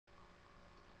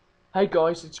Hey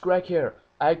guys, it's Greg here,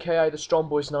 aka the Strong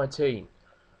Boys 19.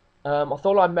 I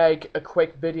thought I'd make a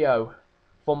quick video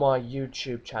for my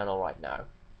YouTube channel right now.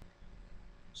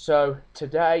 So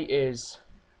today is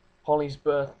Holly's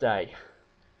birthday.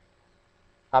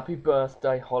 Happy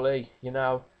birthday, Holly. You're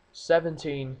now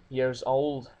 17 years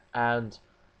old, and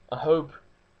I hope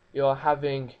you're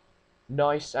having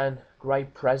nice and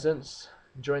great presents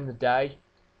during the day.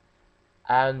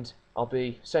 And I'll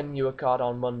be sending you a card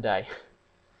on Monday.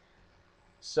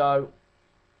 So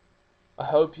I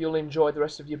hope you'll enjoy the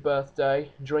rest of your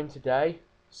birthday during today.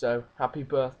 So, happy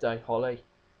birthday, Holly.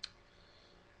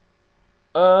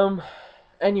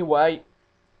 Anyway,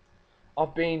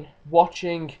 I've been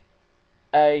watching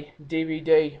a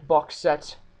DVD box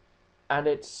set, and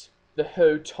it's The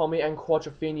Who, Tommy and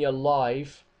Quadrophenia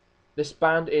Live. This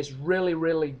band is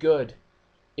really good.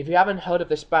 If you haven't heard of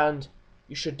this band,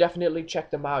 you should definitely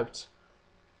check them out.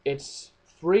 It's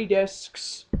 3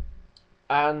 discs,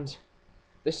 and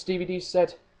this DVD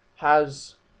set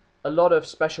has a lot of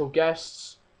special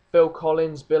guests: Phil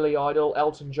Collins, Billy Idol,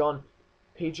 Elton John,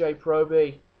 PJ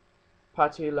Proby,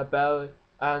 Patti LaBelle,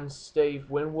 and Steve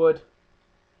Winwood.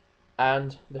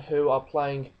 And The Who are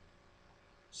playing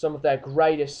some of their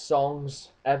greatest songs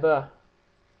ever.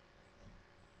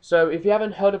 So if you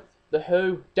haven't heard of The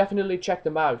Who, definitely check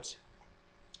them out.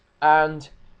 And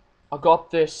I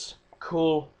got this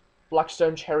cool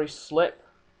Blackstone Cherry slip,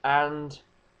 and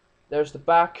there's the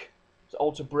back, it's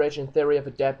Alter Bridge and Theory of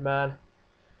a Dead Man.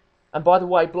 And by the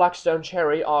way, Blackstone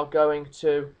Cherry are going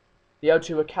to the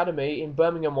O2 Academy in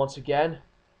Birmingham once again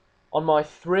on my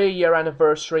 3-year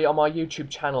anniversary on my YouTube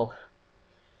channel.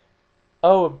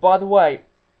 Oh, by the way,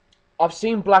 I've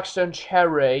seen Blackstone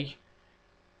Cherry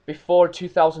before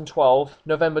 2012,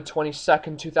 November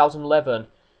 22nd, 2011.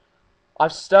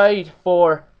 I've stayed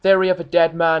for Theory of a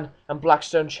Dead Man and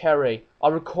Blackstone Cherry. I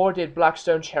recorded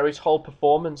Blackstone Cherry's whole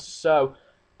performance, so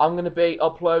I'm going to be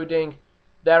uploading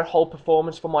their whole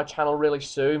performance for my channel really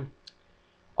soon.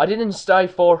 I didn't stay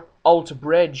for Alter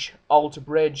Bridge. Alter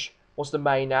Bridge was the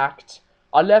main act.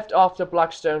 I left after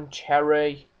Blackstone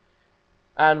Cherry,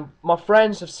 and my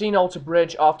friends have seen Alter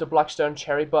Bridge after Blackstone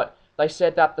Cherry, but they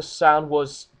said that the sound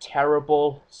was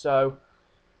terrible, so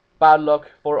bad luck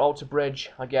for Alter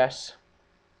Bridge, I guess.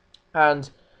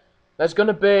 And there's going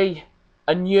to be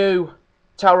a new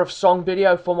Tower of Song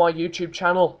video for my YouTube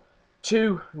channel.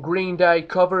 2 Green Day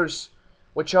covers,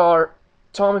 which are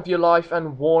Time of Your Life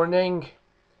and Warning.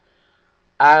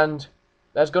 And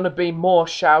there's going to be more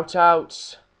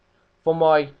shout-outs for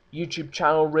my YouTube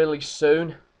channel really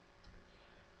soon.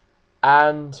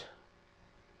 And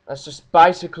that's just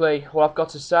basically what I've got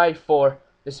to say for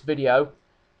this video.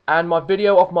 And my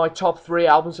video of my top 3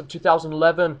 albums of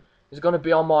 2011 is going to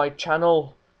be on my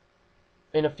channel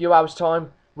in a few hours time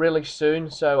really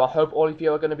soon, so I hope all of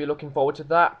you are going to be looking forward to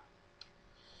that.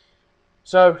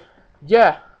 So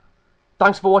yeah,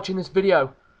 thanks for watching this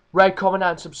video. Rate, comment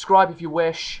and subscribe if you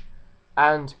wish,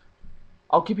 and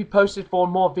I'll keep you posted for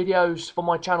more videos for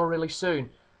my channel really soon,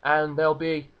 and there'll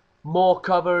be more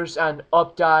covers and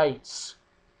updates,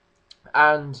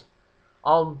 and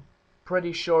I'm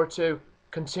pretty sure to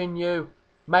continue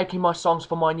making my songs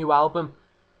for my new album.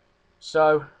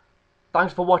 So,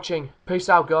 thanks for watching. Peace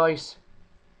out, guys.